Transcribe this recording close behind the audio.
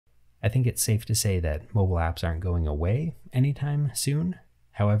I think it's safe to say that mobile apps aren't going away anytime soon.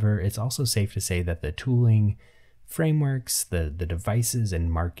 However, it's also safe to say that the tooling, frameworks, the devices,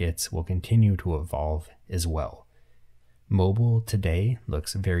 and markets will continue to evolve as well. Mobile today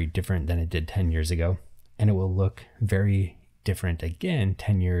looks very different than it did 10 years ago, and it will look very different again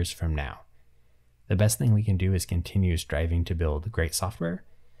 10 years from now. The best thing we can do is continue striving to build great software,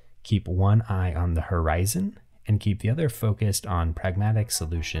 keep one eye on the horizon, and keep the other focused on pragmatic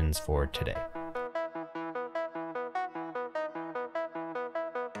solutions for today.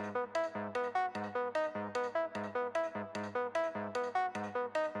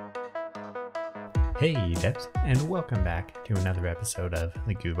 Hey devs, and welcome back to another episode of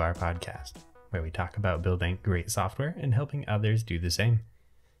the Goobar podcast, where we talk about building great software and helping others do the same.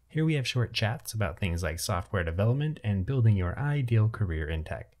 Here we have short chats about things like software development and building your ideal career in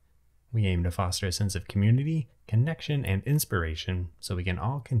tech. We aim to foster a sense of community, connection, and inspiration so we can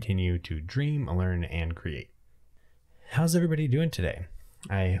all continue to dream, learn, and create. How's everybody doing today?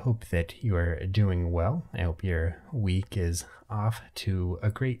 I hope that you are doing well. I hope your week is off to a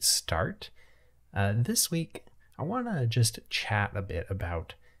great start. This week, I want to just chat a bit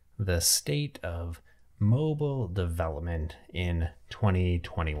about the state of mobile development in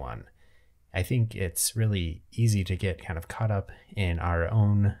 2021. I think it's really easy to get kind of caught up in our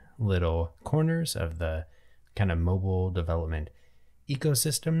own little corners of the kind of mobile development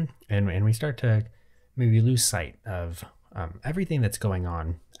ecosystem, and we start to maybe lose sight of everything that's going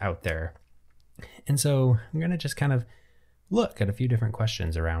on out there. And so I'm going to just kind of look at a few different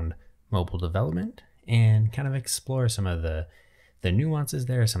questions around mobile development and kind of explore some of the nuances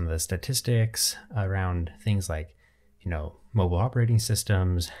there, some of the statistics around things like, mobile operating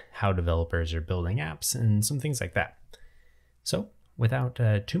systems, how developers are building apps, and some things like that. So without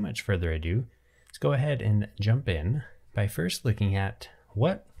too much further ado, let's go ahead and jump in by first looking at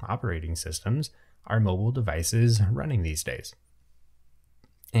what operating systems are mobile devices running these days.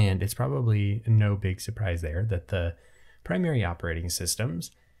 And it's probably no big surprise there that the primary operating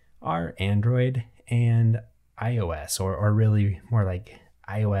systems are Android and iOS, or really more like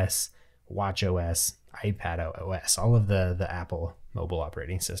iOS, watchOS, iPadOS, all of the Apple mobile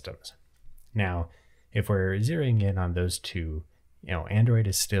operating systems. Now, if we're zeroing in on those two, Android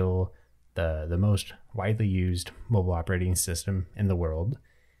is still the most widely used mobile operating system in the world,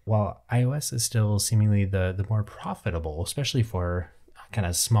 while iOS is still seemingly the more profitable, especially for kind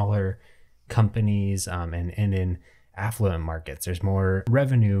of smaller companies and in affluent markets. There's more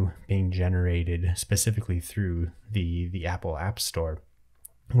revenue being generated specifically through the Apple App Store.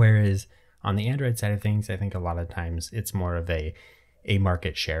 Whereas on the Android side of things, I think a lot of times it's more of a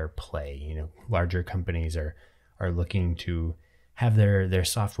market share play. Larger companies are looking to have their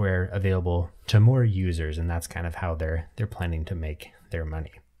software available to more users, and that's kind of how they're planning to make their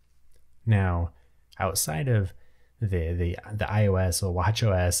money. Now, outside of the iOS or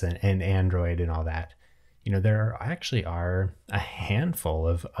watchOS and Android and all that, there actually are a handful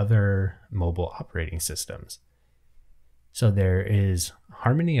of other mobile operating systems. So there is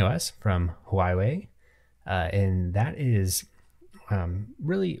HarmonyOS from Huawei, and that is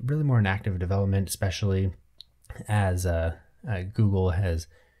really more an active development, especially as Google has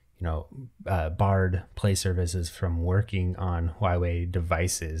barred Play services from working on Huawei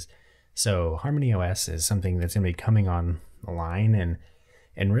devices. So HarmonyOS is something that's going to be coming online,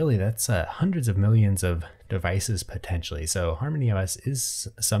 and really that's hundreds of millions of devices potentially. So HarmonyOS is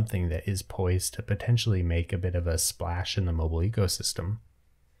something that is poised to potentially make a bit of a splash in the mobile ecosystem.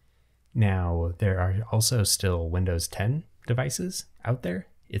 Now, there are also still Windows 10 devices out there.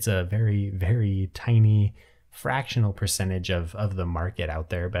 It's a very, very tiny fractional percentage of the market out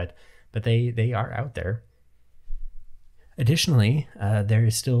there, but they are out there. Additionally, there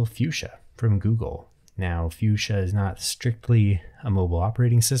is still Fuschia from Google. Now, Fuschia is not strictly a mobile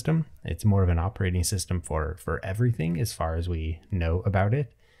operating system. It's more of an operating system for everything as far as we know about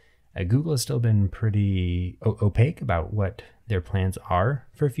it. Google has still been pretty opaque about what their plans are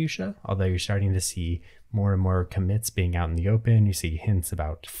for Fuschia, although you're starting to see more and more commits being out in the open. You see hints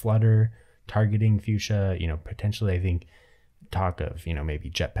about Flutter targeting Fuschia, potentially, I think, talk of, maybe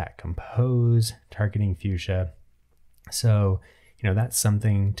Jetpack Compose targeting Fuschia. So, that's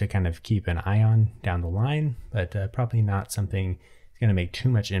something to kind of keep an eye on down the line, but probably not something that's going to make too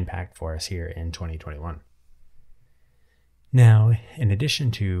much impact for us here in 2021. Now, in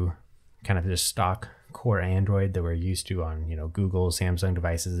addition to kind of just stock core Android that we're used to on, Google, Samsung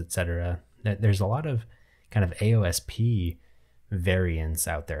devices, etc., there's a lot of kind of AOSP variants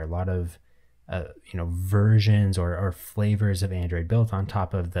out there, a lot of versions or flavors of Android built on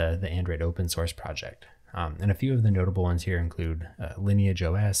top of the Android open source project. And a few of the notable ones here include Lineage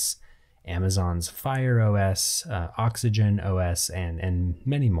OS, Amazon's Fire OS, Oxygen OS, and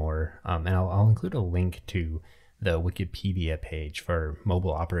many more. And I'll include a link to the Wikipedia page for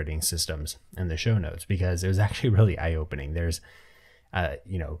mobile operating systems in the show notes, because it was actually really eye-opening. There's,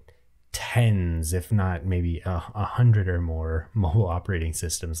 tens, if not maybe 100 or more mobile operating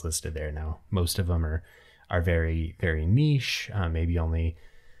systems listed there. Now, most of them are very, very niche, maybe only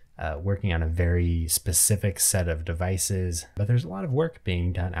working on a very specific set of devices, but there's a lot of work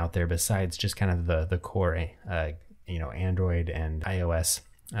being done out there besides just kind of the core, Android and iOS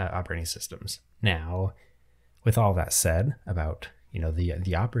operating systems. Now, with all that said about,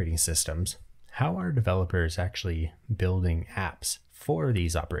 the operating systems, how are developers actually building apps for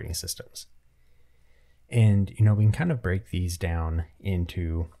these operating systems? And, we can kind of break these down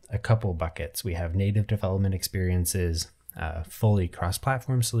into a couple buckets. We have native development experiences, fully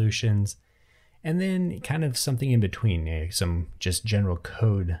cross-platform solutions, and then kind of something in between, some just general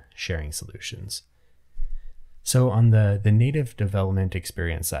code sharing solutions. So on the native development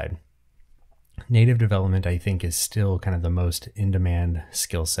experience side, native development, I think, is still kind of the most in-demand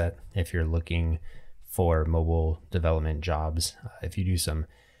skill set if you're looking for mobile development jobs. If you do some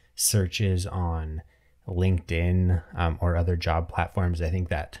searches on LinkedIn or other job platforms, I think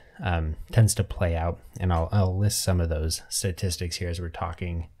that tends to play out. And I'll list some of those statistics here as we're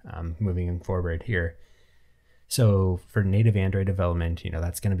talking, moving forward here. So for native Android development,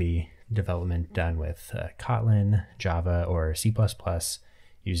 that's going to be development done with Kotlin, Java, or C++.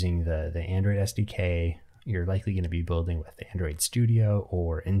 Using the Android SDK. You're likely going to be building with Android Studio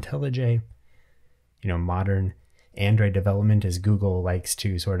or IntelliJ. Modern Android development, as Google likes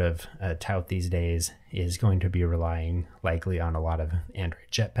to sort of tout these days, is going to be relying likely on a lot of Android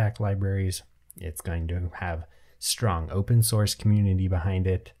Jetpack libraries. It's going to have strong open source community behind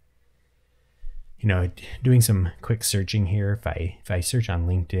it. Doing some quick searching here, if I search on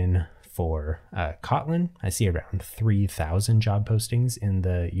LinkedIn for Kotlin, I see around 3,000 job postings in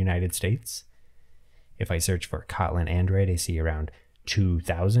the United States. If I search for Kotlin Android, I see around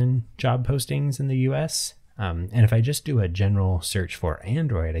 2,000 job postings in the US. And if I just do a general search for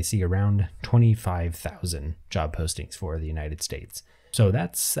Android, I see around 25,000 job postings for the United States. So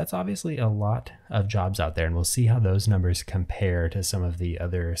that's obviously a lot of jobs out there, and we'll see how those numbers compare to some of the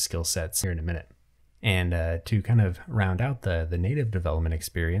other skill sets here in a minute. And to kind of round out the native development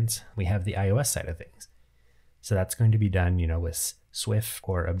experience, we have the iOS side of things. So that's going to be done, with Swift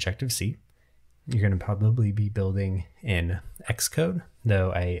or Objective-C. You're going to probably be building in Xcode,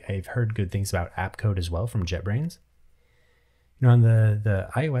 though I've heard good things about AppCode as well from JetBrains. On the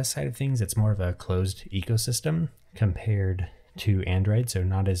iOS side of things, it's more of a closed ecosystem compared to Android. So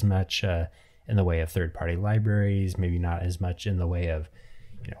not as much in the way of third-party libraries, maybe not as much in the way of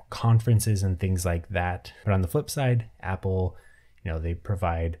conferences and things like that. But on the flip side, Apple, they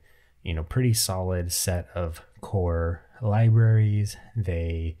provide, pretty solid set of core libraries.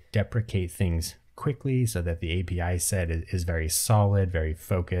 They deprecate things quickly so that the API set is very solid, very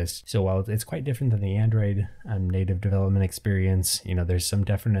focused. So while it's quite different than the Android native development experience, there's some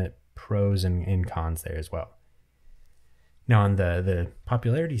definite pros and cons there as well. Now on the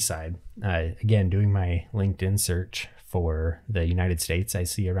popularity side, again, doing my LinkedIn search for the United States, I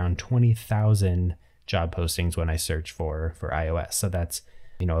see around 20,000 job postings when I search for iOS. So that's,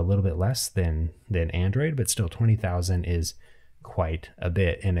 a little bit less than Android, but still 20,000 is quite a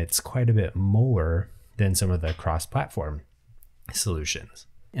bit. And it's quite a bit more than some of the cross-platform solutions.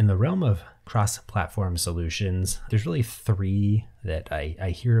 In the realm of cross-platform solutions, there's really three that I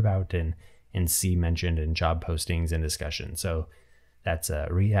hear about and see mentioned in job postings and discussion. So that's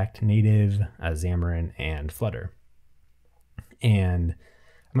React Native, Xamarin, and Flutter. And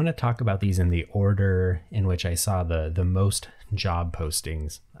I'm going to talk about these in the order in which I saw the most job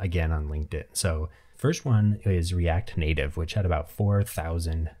postings, again, on LinkedIn. So first one is React Native, which had about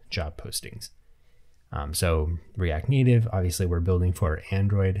 4,000 job postings. So React Native, obviously we're building for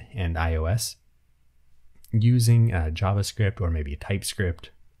Android and iOS using JavaScript or maybe TypeScript.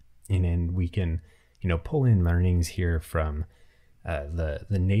 And then we can, pull in learnings here from the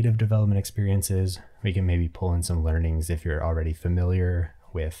native development experiences. We can maybe pull in some learnings if you're already familiar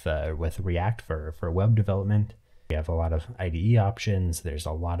with React for web development. We have a lot of IDE options. There's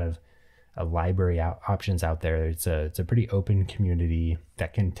a lot of library options out there. It's a pretty open community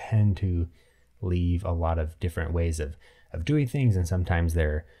that can tend to leave a lot of different ways of doing things, and sometimes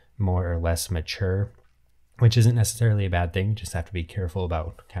they're more or less mature, which isn't necessarily a bad thing. You just have to be careful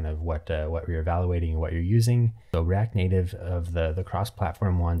about kind of what you're evaluating and what you're using. So React Native, of the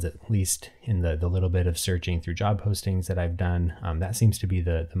cross-platform ones, at least in the little bit of searching through job postings that I've done, that seems to be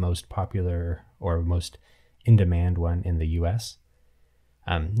the most popular or most in-demand one in the US.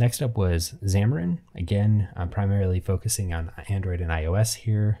 Next up was Xamarin. Again, I'm primarily focusing on Android and iOS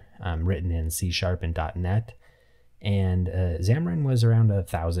here, written in C# and .NET. And Xamarin was around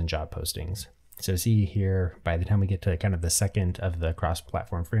 1,000 job postings. So see here, by the time we get to kind of the second of the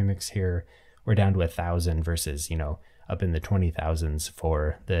cross-platform frameworks here, we're down to 1,000 versus, up in the 20,000s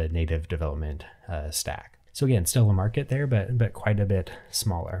for the native development stack. So again, still a market there, but quite a bit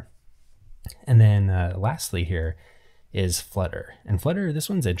smaller. And then lastly here is Flutter. And Flutter, this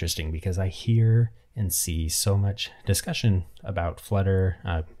one's interesting because I hear and see so much discussion about Flutter.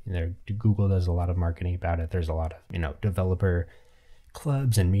 Google does a lot of marketing about it. There's a lot of, developer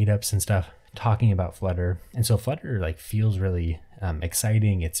clubs and meetups and stuff talking about Flutter. And so Flutter feels really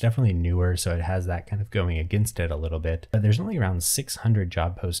exciting. It's definitely newer, so it has that kind of going against it a little bit. But there's only around 600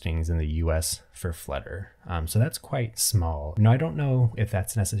 job postings in the US for Flutter. So that's quite small. Now, I don't know if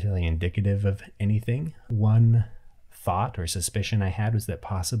that's necessarily indicative of anything. One thought or suspicion I had was that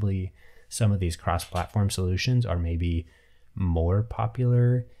possibly some of these cross-platform solutions are maybe more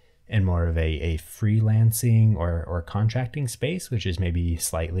popular in more of a freelancing or contracting space, which is maybe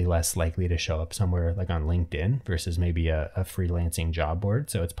slightly less likely to show up somewhere like on LinkedIn versus maybe a freelancing job board.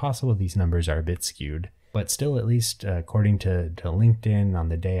 So it's possible these numbers are a bit skewed, but still, at least according to LinkedIn, on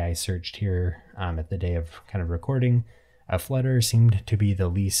the day I searched here, at the day of kind of recording, Flutter seemed to be the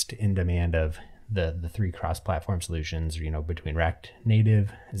least in demand of the three cross-platform solutions, between React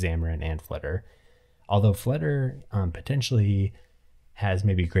Native, Xamarin, and Flutter. Although Flutter potentially has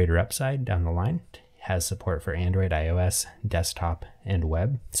maybe greater upside down the line, has support for Android, iOS, desktop, and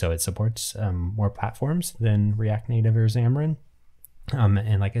web. So it supports more platforms than React Native or Xamarin.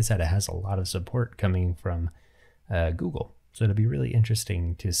 And like I said, it has a lot of support coming from Google. So it'll be really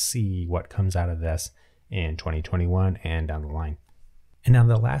interesting to see what comes out of this in 2021 and down the line. And now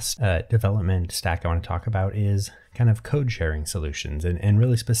the last development stack I want to talk about is kind of code sharing solutions. And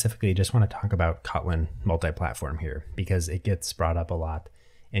really specifically, just want to talk about Kotlin multi-platform here because it gets brought up a lot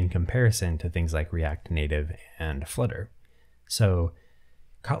in comparison to things like React Native and Flutter. So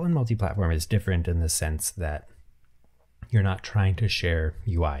Kotlin multi-platform is different in the sense that you're not trying to share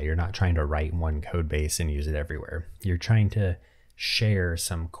UI. You're not trying to write one code base and use it everywhere. You're trying to share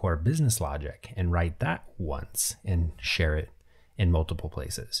some core business logic and write that once and share it in multiple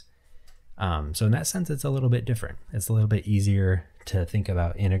places. So in that sense, it's a little bit different. It's a little bit easier to think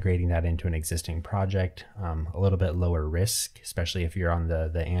about integrating that into an existing project, a little bit lower risk, especially if you're on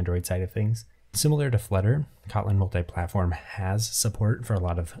the Android side of things. Similar to Flutter, Kotlin multi-platform has support for a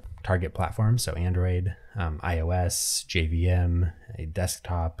lot of target platforms. So Android, iOS, JVM, a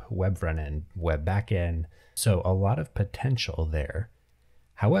desktop, web front end, web backend. So a lot of potential there.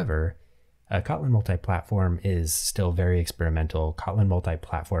 However, Kotlin multi-platform is still very experimental. Kotlin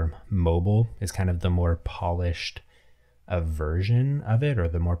multi-platform mobile is kind of the more polished version of it, or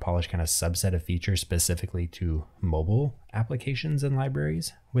the more polished kind of subset of features specifically to mobile applications and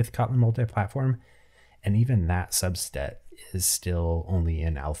libraries with Kotlin multi-platform. And even that subset is still only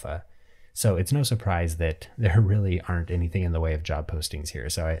in alpha. So it's no surprise that there really aren't anything in the way of job postings here.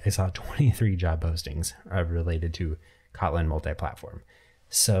 So I saw 23 job postings related to Kotlin multi-platform.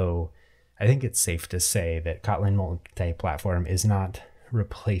 So I think it's safe to say that Kotlin multi-platform is not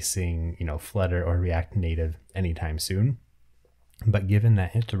replacing, Flutter or React Native anytime soon. But given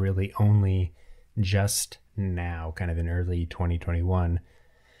that it's really only just now, kind of in early 2021,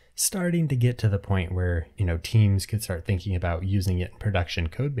 starting to get to the point where, teams could start thinking about using it in production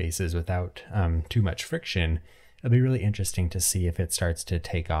code bases without too much friction, it'll be really interesting to see if it starts to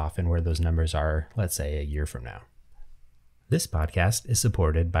take off and where those numbers are, let's say, a year from now. This podcast is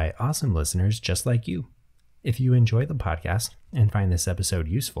supported by awesome listeners just like you. If you enjoy the podcast and find this episode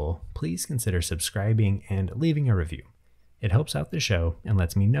useful, please consider subscribing and leaving a review. It helps out the show and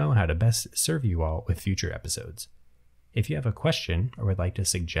lets me know how to best serve you all with future episodes. If you have a question or would like to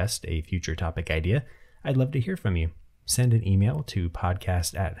suggest a future topic idea, I'd love to hear from you. Send an email to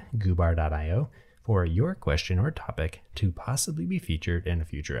podcast@goobar.io for your question or topic to possibly be featured in a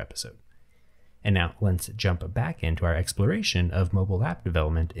future episode. And now let's jump back into our exploration of mobile app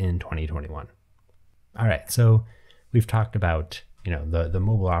development in 2021. All right, so we've talked about, the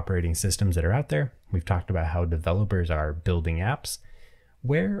mobile operating systems that are out there. We've talked about how developers are building apps.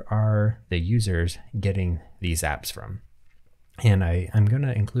 Where are the users getting these apps from? And I'm going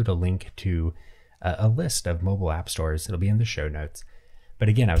to include a link to a list of mobile app stores. It'll be in the show notes. But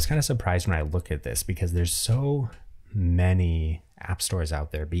again, I was kind of surprised when I looked at this because there's so many app stores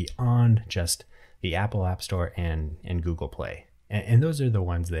out there beyond just the Apple App Store and Google Play. And those are the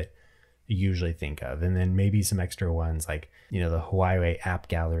ones that you usually think of. And then maybe some extra ones like, the Huawei app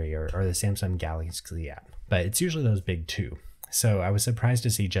gallery or the Samsung Galaxy app. But it's usually those big two. So I was surprised to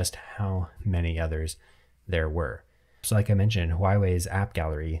see just how many others there were. So like I mentioned, Huawei's app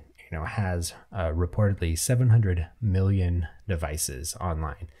gallery, has reportedly 700 million devices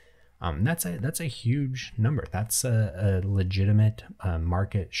online. That's a huge number. That's a legitimate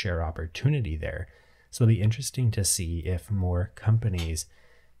market share opportunity there. So it'll be interesting to see if more companies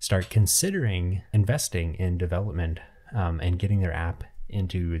start considering investing in development and getting their app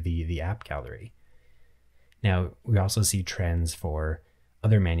into the app gallery. Now, we also see trends for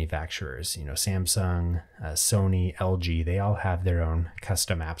other manufacturers, Samsung, Sony, LG, they all have their own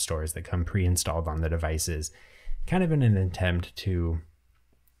custom app stores that come pre-installed on the devices, kind of in an attempt to,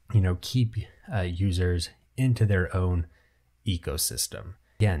 keep users into their own ecosystem.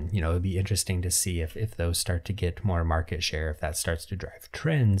 Again, it'd be interesting to see if those start to get more market share, if that starts to drive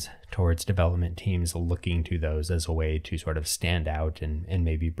trends towards development teams looking to those as a way to sort of stand out and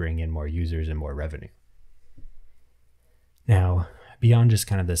maybe bring in more users and more revenue. Now, beyond just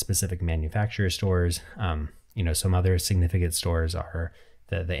kind of the specific manufacturer stores, some other significant stores are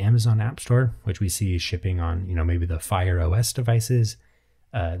the Amazon App Store, which we see shipping on, maybe the Fire OS devices.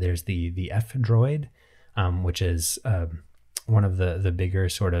 There's the F-Droid, which is one of the bigger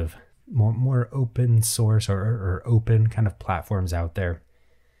sort of more open source or open kind of platforms out there.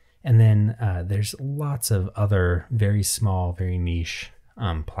 And then there's lots of other very small, very niche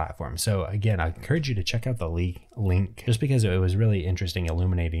platforms. So again, I encourage you to check out the link just because it was really interesting,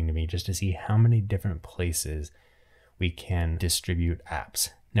 illuminating to me just to see how many different places we can distribute apps.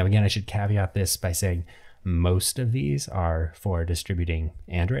 Now, again, I should caveat this by saying most of these are for distributing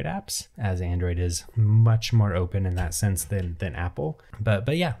Android apps, as Android is much more open in that sense than Apple.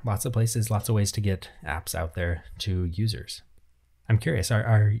 But yeah, lots of places, lots of ways to get apps out there to users. I'm curious,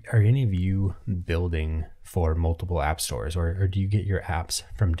 are any of you building for multiple app stores, or do you get your apps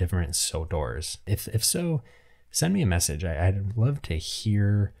from different stores? If so, send me a message. I'd love to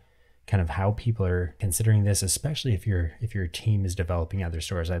hear kind of how people are considering this, especially if your team is developing other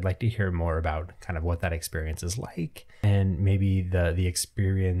stores. I'd like to hear more about kind of what that experience is like, and maybe the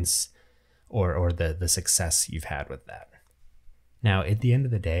experience or the success you've had with that. Now, at the end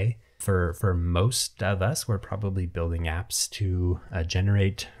of the day, for most of us, we're probably building apps to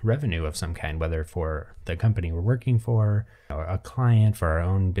generate revenue of some kind, whether for the company we're working for, or a client, for our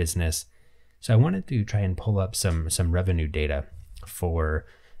own business. So I wanted to try and pull up some revenue data for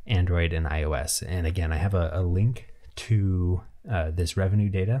Android and iOS. And again, I have a link to this revenue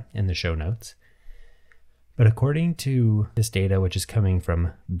data in the show notes. But according to this data, which is coming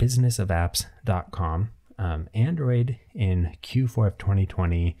from businessofapps.com, Android in Q4 of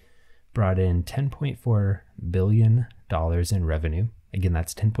 2020 brought in $10.4 billion in revenue. Again,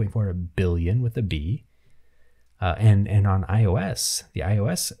 that's 10.4 billion with a B. And on iOS, the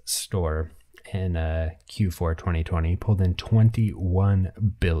iOS store in Q4 2020 pulled in 21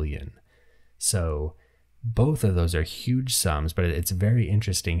 billion. So both of those are huge sums, but it's very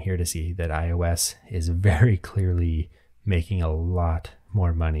interesting here to see that iOS is very clearly making a lot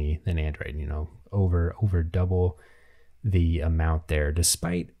more money than Android, over double the amount there,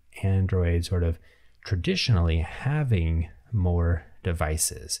 despite Android sort of traditionally having more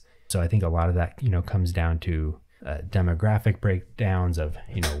devices. So I think a lot of that, comes down to demographic breakdowns of,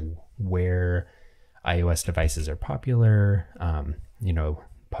 where iOS devices are popular,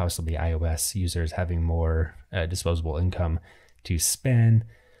 possibly iOS users having more disposable income to spend.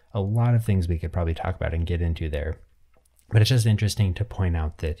 A lot of things we could probably talk about and get into there. But it's just interesting to point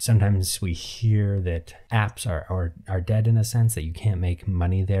out that sometimes we hear that apps are dead in a sense, that you can't make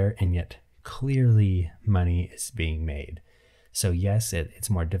money there, and yet clearly money is being made. So yes, it's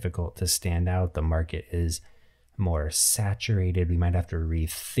more difficult to stand out. The market is more saturated. We might have to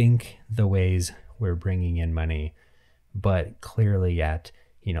rethink the ways we're bringing in money, but clearly at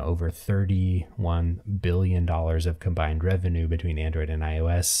over $31 billion of combined revenue between Android and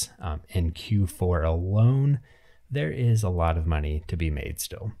iOS in Q4 alone, there is a lot of money to be made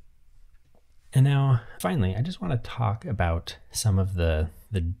still. And now, finally, I just want to talk about some of the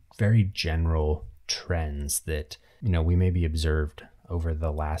very general trends that, we maybe observed over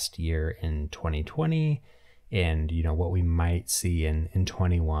the last year in 2020 and, what we might see in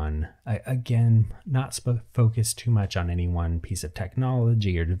 21. Again, not focused too much on any one piece of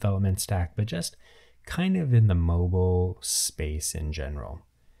technology or development stack, but just kind of in the mobile space in general.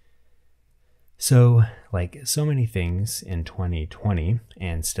 So like so many things in 2020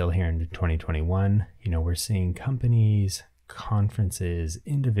 and still here in 2021, we're seeing companies, conferences,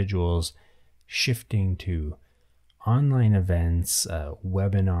 individuals shifting to online events,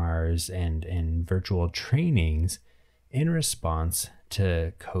 webinars, and virtual trainings in response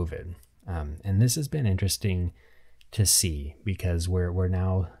to COVID. And this has been interesting to see, because we're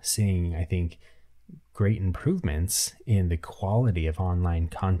now seeing, I think, great improvements in the quality of online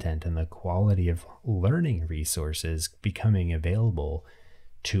content and the quality of learning resources becoming available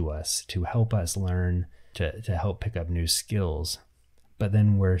to us to help us learn, to help pick up new skills. But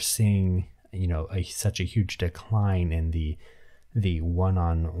then we're seeing, such a huge decline in the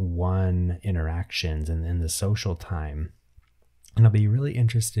one-on-one interactions and the social time. And I'll be really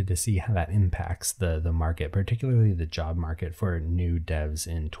interested to see how that impacts the market, particularly the job market for new devs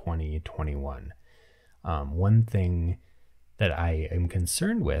in 2021. One thing that I am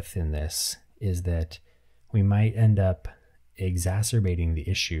concerned with in this is that we might end up exacerbating the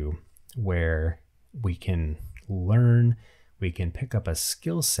issue where we can learn, we can pick up a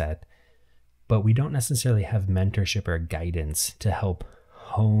skill set, but we don't necessarily have mentorship or guidance to help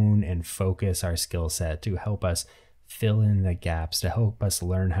hone and focus our skill set, to help us fill in the gaps, to help us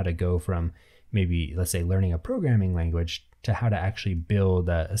learn how to go from maybe, let's say, learning a programming language to how to actually build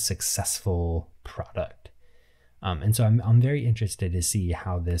a successful product. And so I'm very interested to see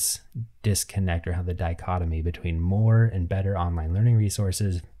how this disconnect, or how the dichotomy between more and better online learning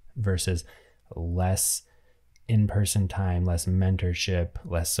resources versus less in-person time, less mentorship,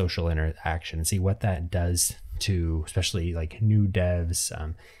 less social interaction, see what that does to especially like new devs,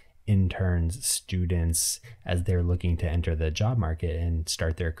 interns, students, as they're looking to enter the job market and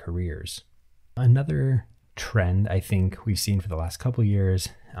start their careers. Another trend I think we've seen for the last couple of years,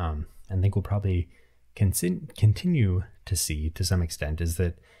 and I think we'll probably continue to see to some extent, is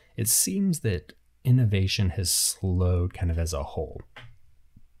that it seems that innovation has slowed kind of as a whole.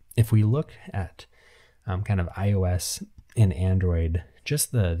 If we look at kind of iOS and Android,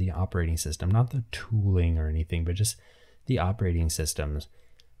 just the operating system, not the tooling or anything, but just the operating systems,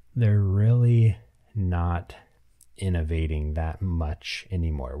 they're really not innovating that much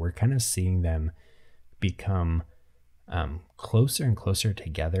anymore. We're kind of seeing them become closer and closer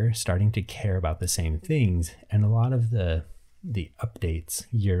together, starting to care about the same things. And a lot of the updates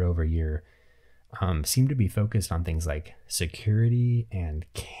year over year seem to be focused on things like security and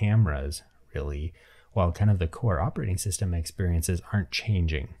cameras, really, while kind of the core operating system experiences aren't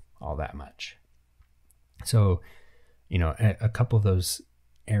changing all that much. So, a couple of those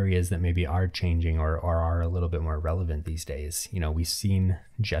areas that maybe are changing or are a little bit more relevant these days. We've seen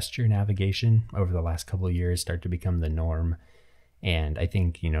gesture navigation over the last couple of years start to become the norm. And I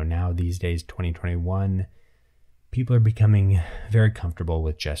think, now these days, 2021, people are becoming very comfortable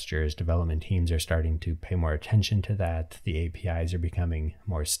with gestures. Development teams are starting to pay more attention to that. The APIs are becoming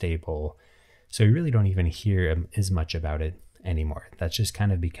more stable. So you really don't even hear as much about it anymore. That's just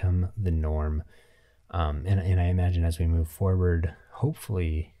kind of become the norm. And I imagine as we move forward,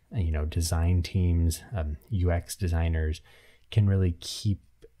 hopefully, design teams, UX designers can really keep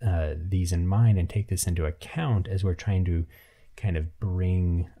these in mind and take this into account as we're trying to kind of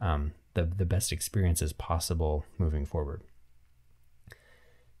bring the best experiences possible moving forward.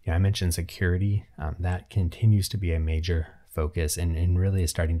 I mentioned security. That continues to be a major focus and really is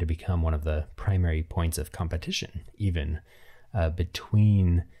starting to become one of the primary points of competition, even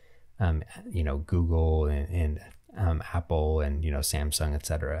between Google and Apple and Samsung,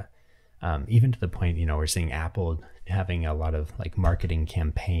 etc. Even to the point we're seeing Apple having a lot of like marketing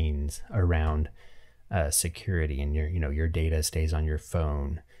campaigns around security, and your data stays on your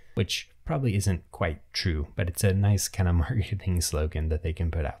phone, which probably isn't quite true, but it's a nice kind of marketing slogan that they can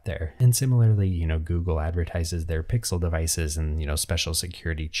put out there. And similarly, Google advertises their Pixel devices and special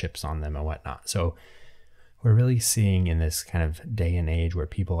security chips on them and whatnot. So we're really seeing in this kind of day and age where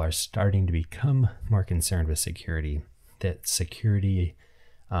people are starting to become more concerned with security, that security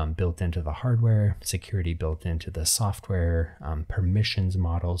built into the hardware, security built into the software, permissions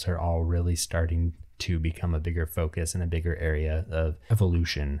models are all really starting to become a bigger focus and a bigger area of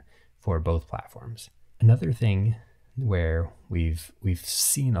evolution for both platforms. Another thing where we've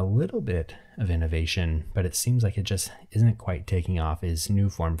seen a little bit of innovation, but it seems like it just isn't quite taking off, is new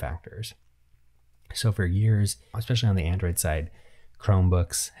form factors. So for years, especially on the Android side,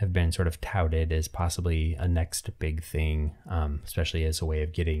 Chromebooks have been sort of touted as possibly a next big thing, especially as a way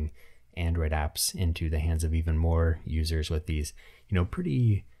of getting Android apps into the hands of even more users with these,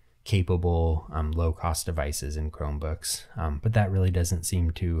 pretty capable, low-cost devices in Chromebooks. But that really doesn't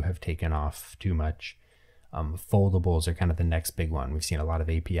seem to have taken off too much. Foldables are kind of the next big one. We've seen a lot of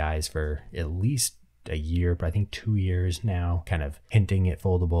APIs for at least a year, but I think 2 years now, kind of hinting at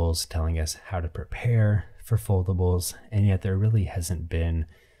foldables, telling us how to prepare for foldables. And yet there really hasn't been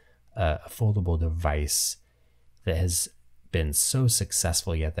a foldable device that has been so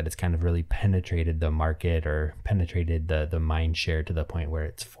successful yet that it's kind of really penetrated the market or penetrated the mind share to the point where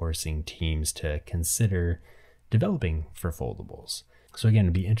it's forcing teams to consider developing for foldables. So again,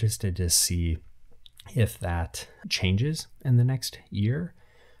 I'd be interested to see if that changes in the next year,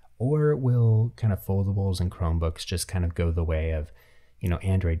 or will kind of foldables and Chromebooks just kind of go the way of,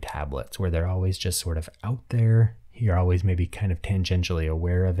 Android tablets, where they're always just sort of out there. You're always maybe kind of tangentially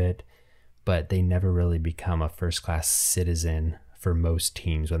aware of it, but they never really become a first-class citizen for most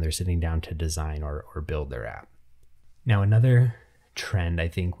teams when they're sitting down to design or build their app. Now, another trend I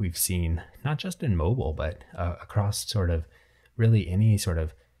think we've seen, not just in mobile, but across sort of really any sort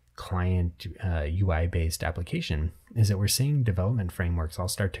of client UI-based application, is that we're seeing development frameworks all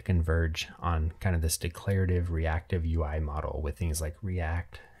start to converge on kind of this declarative reactive UI model with things like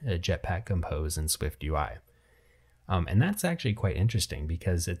React, Jetpack Compose, and Swift UI. And that's actually quite interesting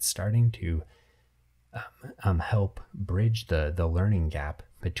because it's starting to help bridge the learning gap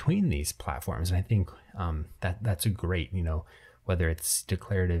between these platforms. And I think that's a great, whether it's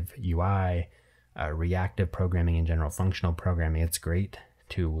declarative UI, reactive programming in general, functional programming, it's great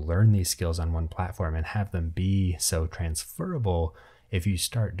to learn these skills on one platform and have them be so transferable if you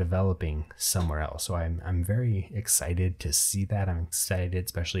start developing somewhere else. So I'm very excited to see that. I'm excited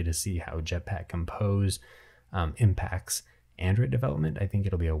especially to see how Jetpack Compose impacts Android development. I think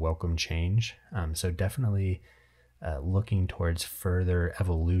it'll be a welcome change. So definitely looking towards further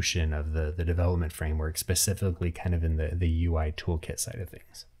evolution of the development framework, specifically kind of in the UI toolkit side of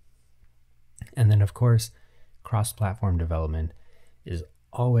things. And then of course, cross-platform development is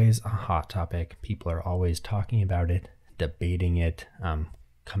always a hot topic. People are always talking about it, debating it,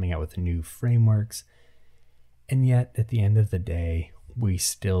 coming out with new frameworks. And yet at the end of the day, we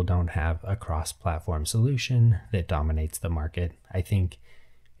still don't have a cross-platform solution that dominates the market. I think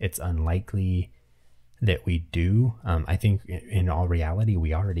it's unlikely that we do. I think in all reality,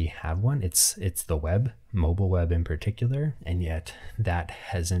 we already have one. It's the web, mobile web in particular, and yet that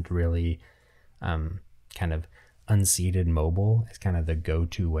hasn't really kind of unseated mobile as kind of the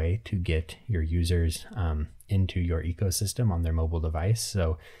go-to way to get your users into your ecosystem on their mobile device.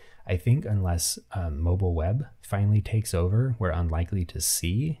 So I think unless mobile web finally takes over, we're unlikely to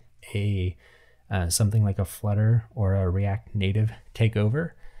see something like a Flutter or a React Native take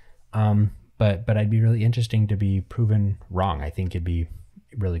over. But I'd be really interesting to be proven wrong. I think it'd be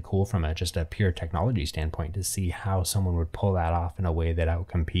really cool from just a pure technology standpoint to see how someone would pull that off in a way that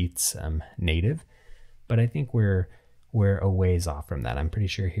outcompetes native. But I think we're a ways off from that. I'm pretty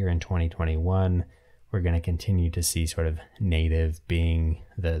sure here in 2021, we're going to continue to see sort of native being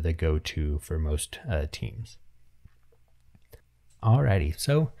the go-to for most teams. Alrighty,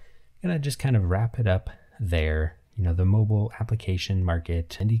 so I'm going to just kind of wrap it up there. The mobile application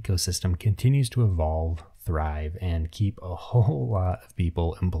market and ecosystem continues to evolve, thrive, and keep a whole lot of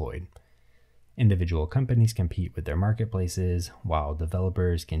people employed. Individual companies compete with their marketplaces, while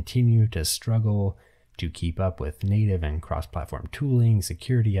developers continue to struggle to keep up with native and cross-platform tooling,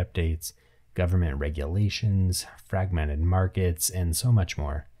 security updates, government regulations, fragmented markets, and so much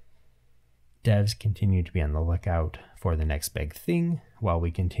more. Devs continue to be on the lookout for the next big thing, while we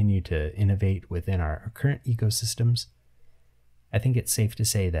continue to innovate within our current ecosystems. I think it's safe to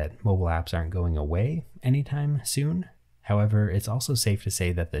say that mobile apps aren't going away anytime soon. However, it's also safe to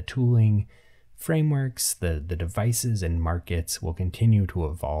say that the tooling, frameworks, the devices, and markets will continue to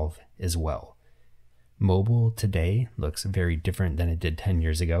evolve as well. Mobile today looks very different than it did 10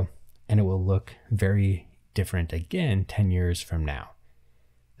 years ago, and it will look very different again 10 years from now.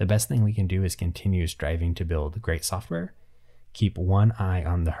 The best thing we can do is continue striving to build great software, keep one eye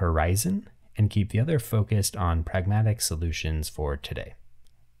on the horizon, and keep the other focused on pragmatic solutions for today.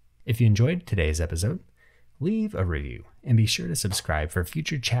 If you enjoyed today's episode, leave a review and be sure to subscribe for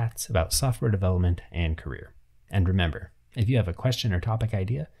future chats about software development and career. And remember, if you have a question or topic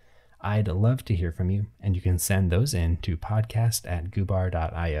idea, I'd love to hear from you, and you can send those in to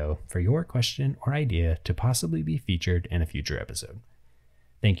podcast@goobar.io for your question or idea to possibly be featured in a future episode.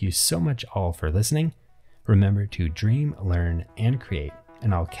 Thank you so much all for listening. Remember to dream, learn, and create,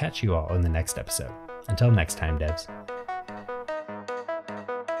 and I'll catch you all in the next episode. Until next time, devs.